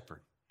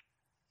shepherd.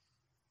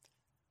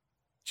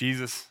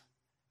 Jesus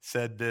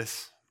said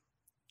this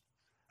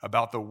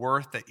about the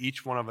worth that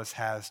each one of us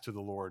has to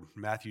the Lord.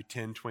 Matthew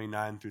 10,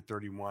 29 through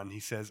 31.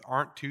 He says,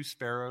 aren't 2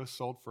 sparrows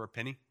sold for a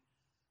penny?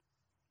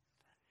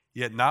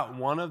 Yet not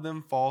one of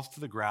them falls to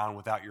the ground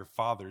without your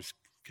Father's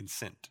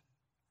consent.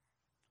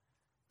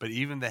 But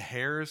even the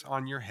hairs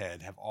on your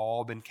head have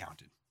all been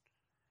counted.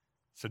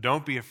 So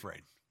don't be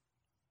afraid,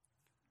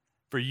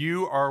 for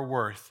you are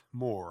worth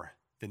more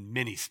than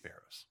many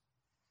sparrows.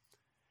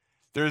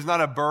 There is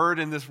not a bird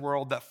in this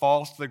world that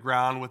falls to the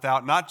ground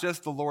without not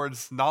just the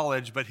Lord's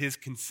knowledge, but his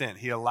consent.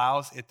 He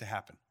allows it to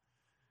happen.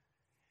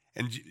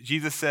 And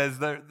Jesus says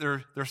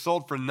they're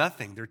sold for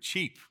nothing. They're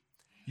cheap.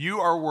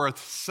 You are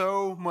worth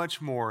so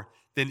much more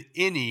than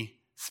any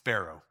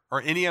sparrow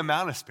or any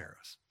amount of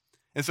sparrows.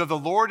 And so if the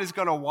Lord is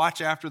going to watch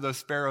after those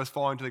sparrows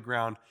falling to the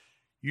ground,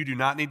 you do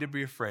not need to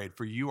be afraid,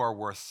 for you are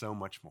worth so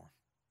much more.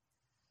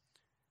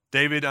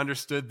 David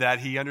understood that.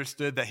 He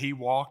understood that he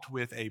walked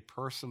with a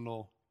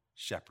personal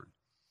shepherd.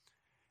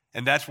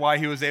 And that's why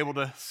he was able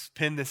to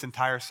pen this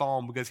entire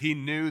psalm, because he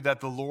knew that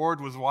the Lord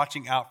was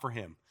watching out for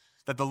him,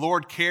 that the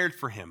Lord cared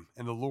for him,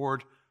 and the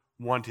Lord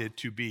wanted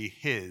to be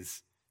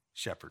his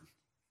shepherd.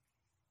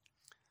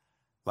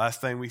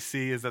 Last thing we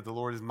see is that the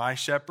Lord is my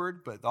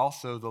shepherd, but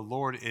also the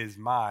Lord is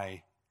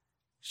my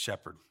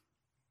shepherd.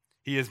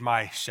 He is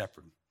my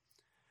shepherd.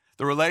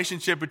 The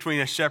relationship between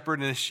a shepherd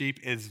and a sheep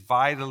is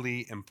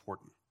vitally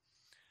important.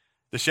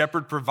 The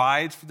shepherd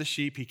provides for the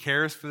sheep, he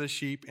cares for the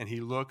sheep, and he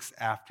looks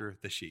after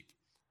the sheep.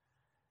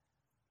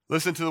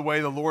 Listen to the way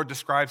the Lord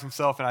describes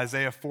himself in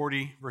Isaiah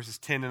 40, verses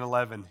 10 and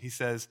 11. He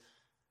says,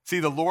 see,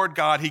 the Lord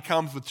God, he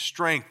comes with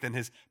strength, and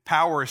his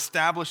power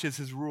establishes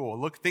his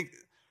rule.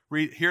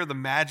 Hear the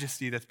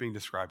majesty that's being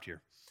described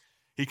here.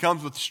 He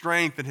comes with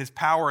strength, and his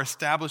power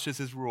establishes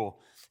his rule.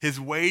 His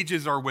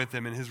wages are with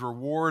him, and his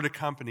reward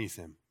accompanies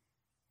him.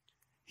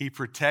 He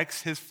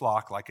protects his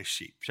flock like a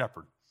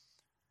shepherd.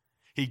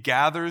 He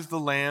gathers the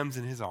lambs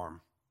in his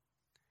arm,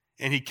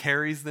 and he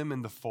carries them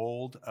in the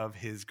fold of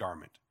his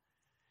garment.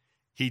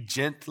 He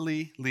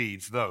gently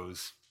leads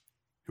those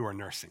who are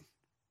nursing.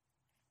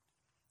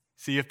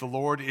 See, if the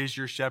Lord is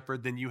your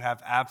shepherd, then you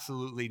have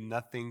absolutely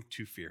nothing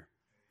to fear,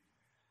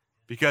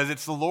 because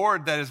it's the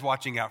Lord that is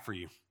watching out for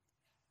you.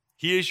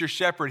 He is your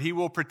shepherd. He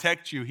will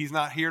protect you. He's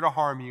not here to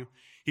harm you.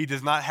 He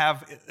does not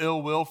have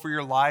ill will for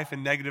your life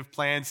and negative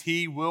plans.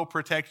 He will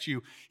protect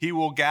you. He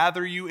will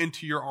gather you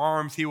into your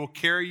arms. He will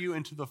carry you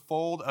into the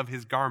fold of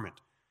his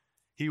garment.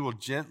 He will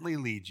gently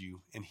lead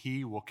you, and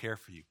he will care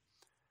for you.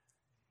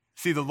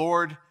 See, the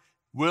Lord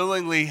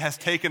willingly has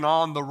taken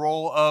on the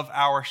role of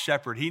our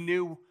shepherd. He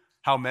knew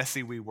how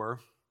messy we were.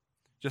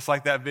 Just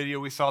like that video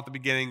we saw at the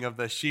beginning of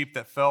the sheep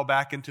that fell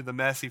back into the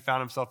mess he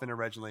found himself in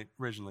originally.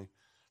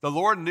 The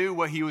Lord knew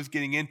what he was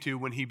getting into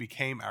when he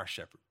became our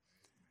shepherd.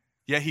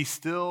 Yet he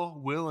still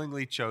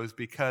willingly chose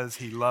because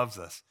he loves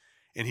us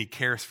and he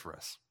cares for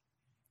us.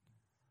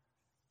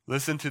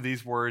 Listen to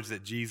these words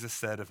that Jesus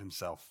said of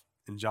himself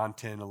in John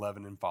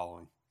 10:11 and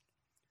following.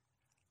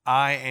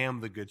 I am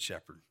the good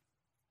shepherd.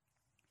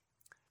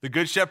 The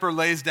good shepherd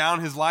lays down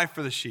his life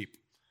for the sheep.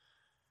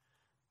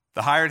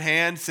 The hired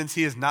hand, since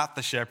he is not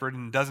the shepherd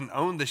and doesn't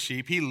own the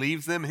sheep, he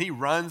leaves them and he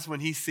runs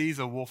when he sees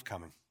a wolf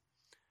coming.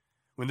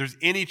 When there's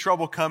any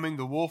trouble coming,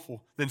 the wolf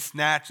will then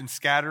snatch and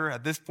scatter.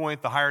 At this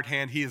point, the hired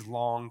hand, he is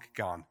long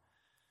gone.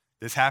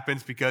 This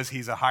happens because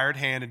he's a hired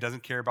hand and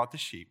doesn't care about the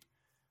sheep.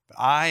 But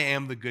I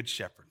am the good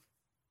shepherd.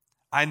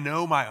 I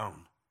know my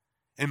own,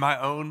 and my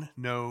own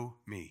know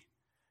me.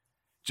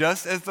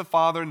 Just as the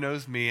Father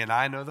knows me and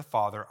I know the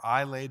Father,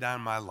 I lay down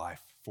my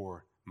life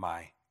for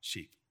my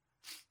sheep.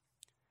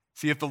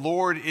 See, if the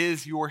Lord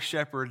is your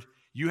shepherd,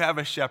 you have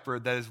a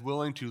shepherd that is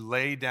willing to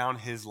lay down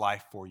his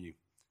life for you.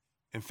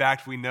 In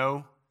fact, we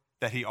know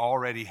that he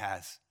already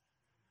has.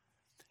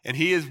 And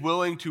he is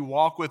willing to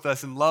walk with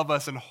us and love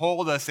us and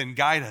hold us and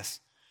guide us.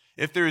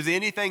 If there is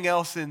anything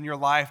else in your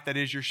life that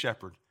is your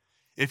shepherd,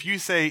 if you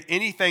say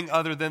anything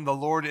other than the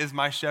Lord is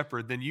my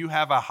shepherd, then you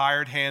have a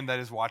hired hand that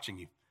is watching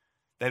you.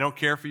 They don't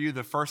care for you.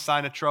 The first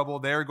sign of trouble,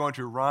 they're going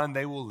to run.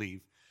 They will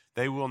leave.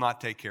 They will not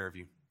take care of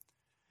you.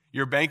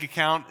 Your bank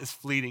account is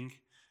fleeting.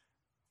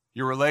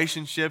 Your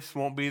relationships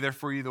won't be there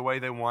for you the way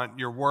they want.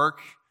 Your work,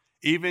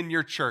 even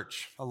your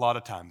church, a lot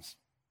of times.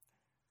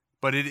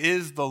 But it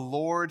is the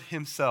Lord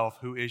himself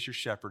who is your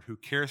shepherd, who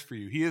cares for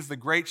you. He is the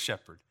great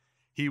shepherd.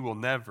 He will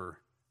never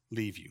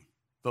leave you.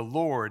 The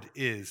Lord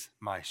is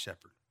my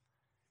shepherd.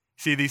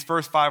 See, these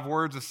first 5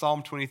 words of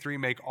Psalm 23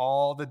 make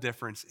all the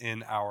difference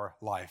in our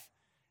life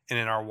and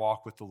in our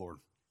walk with the Lord.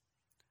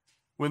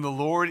 When the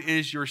Lord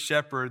is your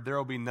shepherd, there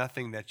will be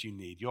nothing that you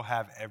need. You'll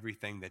have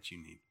everything that you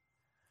need.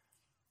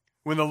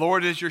 When the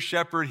Lord is your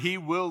shepherd, he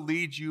will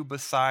lead you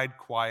beside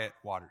quiet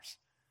waters.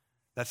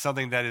 That's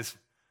something that is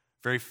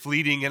very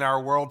fleeting in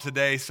our world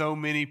today. So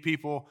many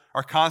people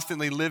are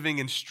constantly living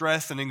in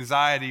stress and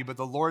anxiety, but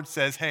the Lord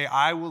says, hey,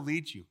 I will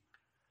lead you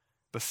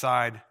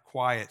beside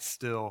quiet,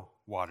 still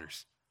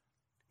waters.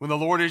 When the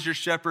Lord is your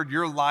shepherd,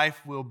 your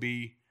life will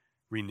be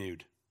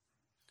renewed.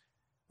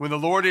 When the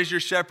Lord is your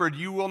shepherd,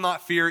 you will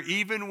not fear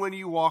even when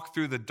you walk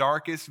through the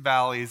darkest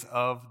valleys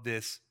of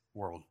this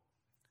world.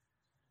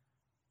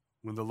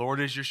 When the Lord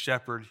is your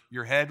shepherd,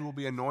 your head will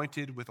be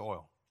anointed with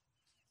oil.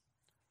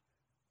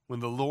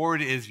 When the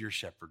Lord is your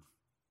shepherd,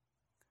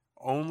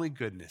 only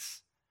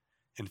goodness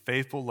and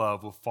faithful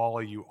love will follow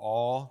you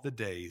all the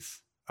days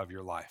of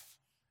your life.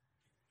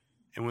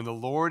 And when the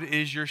Lord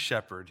is your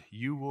shepherd,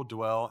 you will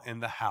dwell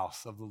in the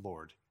house of the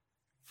Lord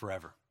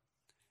forever.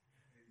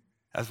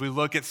 As we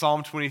look at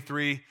Psalm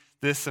 23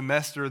 this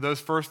semester, those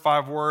first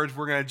 5 words,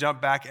 we're going to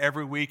jump back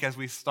every week as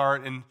we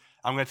start. And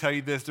I'm going to tell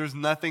you this, there's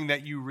nothing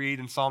that you read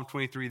in Psalm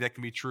 23 that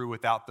can be true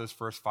without those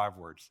first 5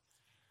 words.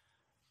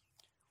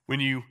 When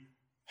you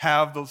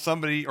have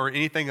somebody or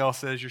anything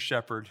else as your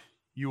shepherd,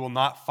 you will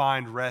not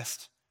find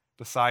rest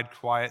beside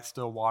quiet,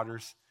 still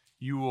waters.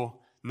 You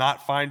will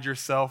not find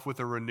yourself with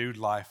a renewed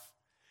life.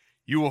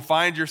 You will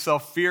find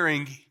yourself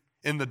fearing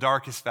in the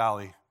darkest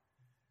valley.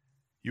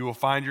 You will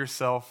find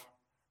yourself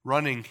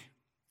running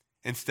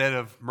instead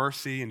of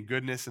mercy and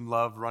goodness and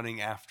love running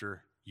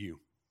after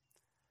you.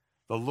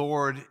 The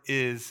Lord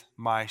is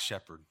my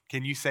shepherd.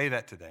 Can you say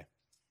that today?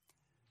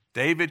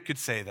 David could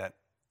say that,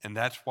 and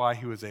that's why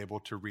he was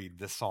able to read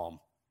this psalm.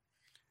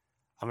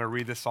 I'm going to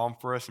read this psalm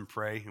for us and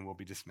pray, and we'll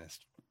be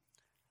dismissed.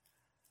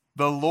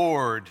 The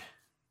Lord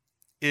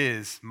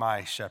is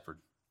my shepherd.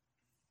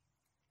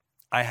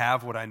 I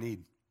have what I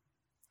need.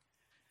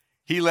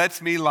 He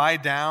lets me lie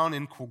down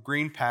in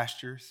green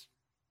pastures.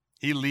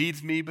 He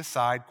leads me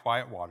beside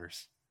quiet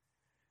waters.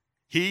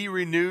 He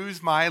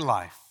renews my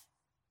life.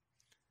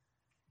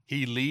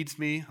 He leads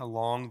me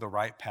along the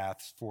right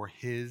paths for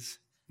his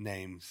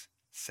name's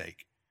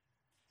sake.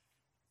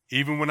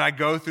 Even when I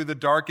go through the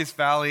darkest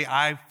valley,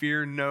 I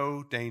fear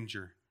no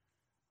danger,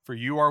 for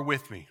you are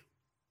with me.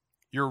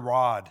 Your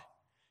rod,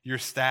 your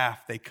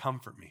staff, they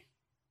comfort me.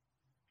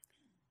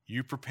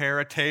 You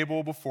prepare a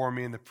table before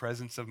me in the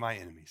presence of my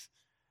enemies.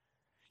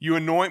 You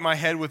anoint my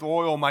head with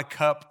oil, my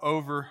cup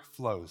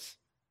overflows.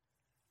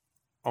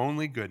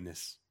 Only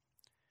goodness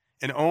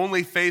and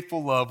only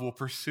faithful love will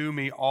pursue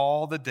me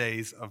all the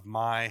days of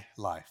my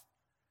life,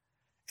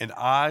 and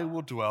I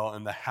will dwell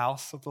in the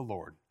house of the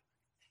Lord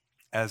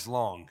as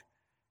long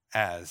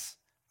as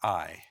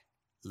I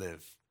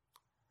live.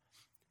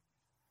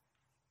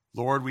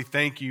 Lord, we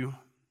thank you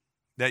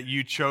that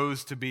you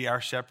chose to be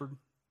our shepherd.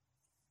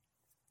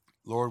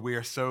 Lord, we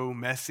are so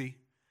messy.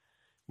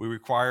 We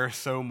require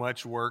so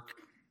much work,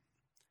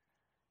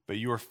 but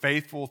you are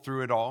faithful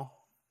through it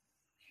all.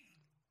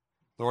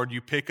 Lord,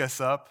 you pick us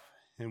up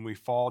and we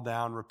fall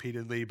down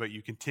repeatedly, but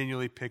you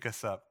continually pick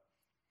us up.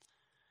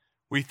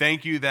 We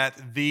thank you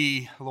that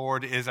the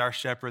Lord is our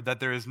shepherd, that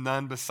there is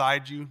none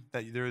beside you,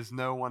 that there is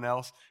no one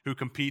else who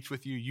competes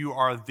with you. You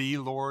are the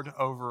Lord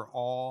over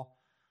all,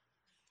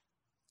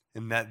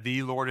 and that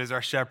the Lord is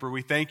our shepherd.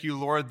 We thank you,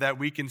 Lord, that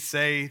we can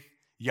say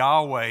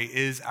Yahweh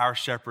is our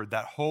shepherd,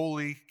 that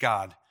holy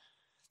God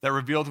that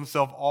revealed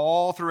himself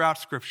all throughout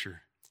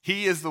Scripture.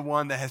 He is the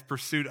one that has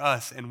pursued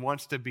us and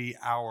wants to be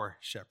our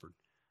shepherd.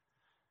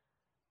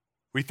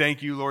 We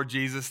thank you, Lord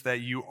Jesus,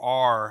 that you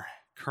are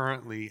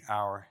currently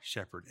our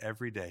shepherd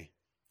every day,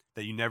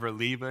 that you never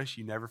leave us,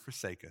 you never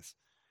forsake us.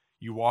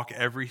 You walk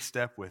every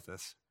step with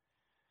us.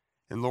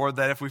 And Lord,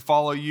 that if we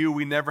follow you,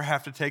 we never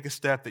have to take a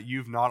step that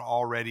you've not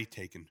already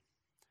taken,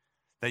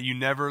 that you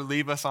never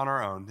leave us on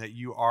our own, that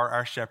you are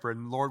our shepherd.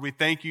 And Lord, we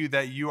thank you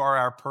that you are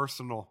our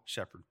personal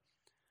shepherd.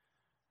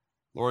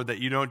 Lord, that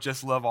you don't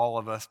just love all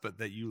of us, but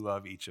that you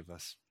love each of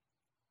us.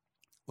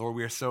 Lord,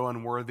 we are so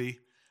unworthy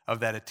of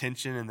that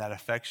attention and that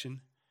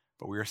affection,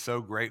 but we are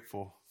so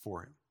grateful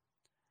for it.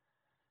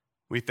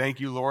 We thank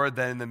you, Lord,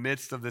 that in the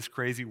midst of this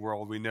crazy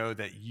world, we know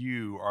that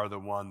you are the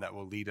one that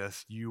will lead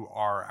us. You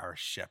are our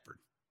shepherd.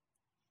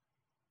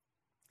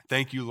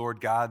 Thank you, Lord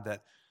God,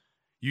 that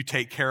you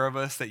take care of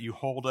us, that you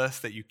hold us,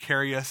 that you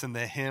carry us in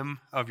the hem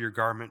of your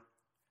garment.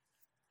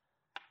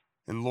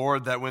 And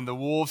Lord, that when the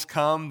wolves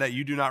come, that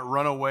you do not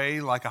run away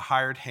like a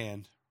hired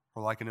hand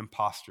or like an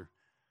imposter.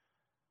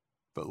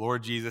 But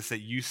Lord Jesus, that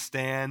you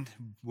stand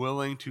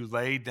willing to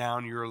lay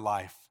down your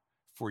life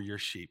for your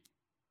sheep.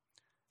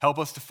 Help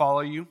us to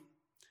follow you.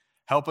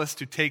 Help us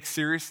to take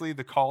seriously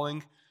the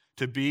calling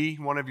to be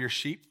one of your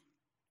sheep.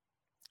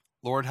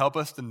 Lord, help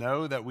us to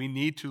know that we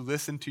need to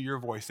listen to your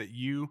voice, that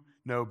you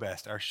know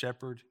best. Our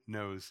shepherd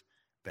knows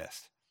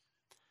best.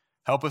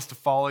 Help us to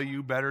follow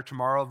you better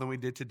tomorrow than we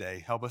did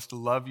today. Help us to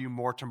love you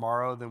more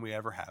tomorrow than we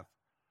ever have.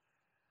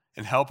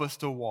 And help us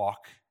to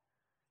walk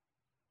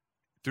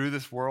through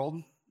this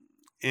world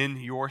in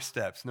your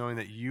steps, knowing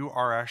that you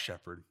are our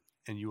shepherd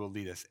and you will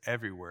lead us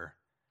everywhere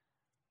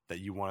that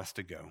you want us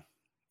to go.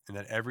 And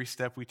that every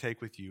step we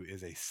take with you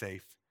is a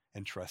safe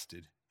and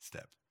trusted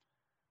step.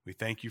 We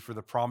thank you for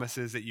the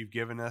promises that you've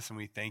given us, and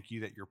we thank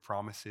you that your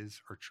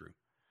promises are true.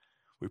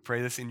 We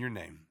pray this in your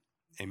name.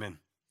 Amen.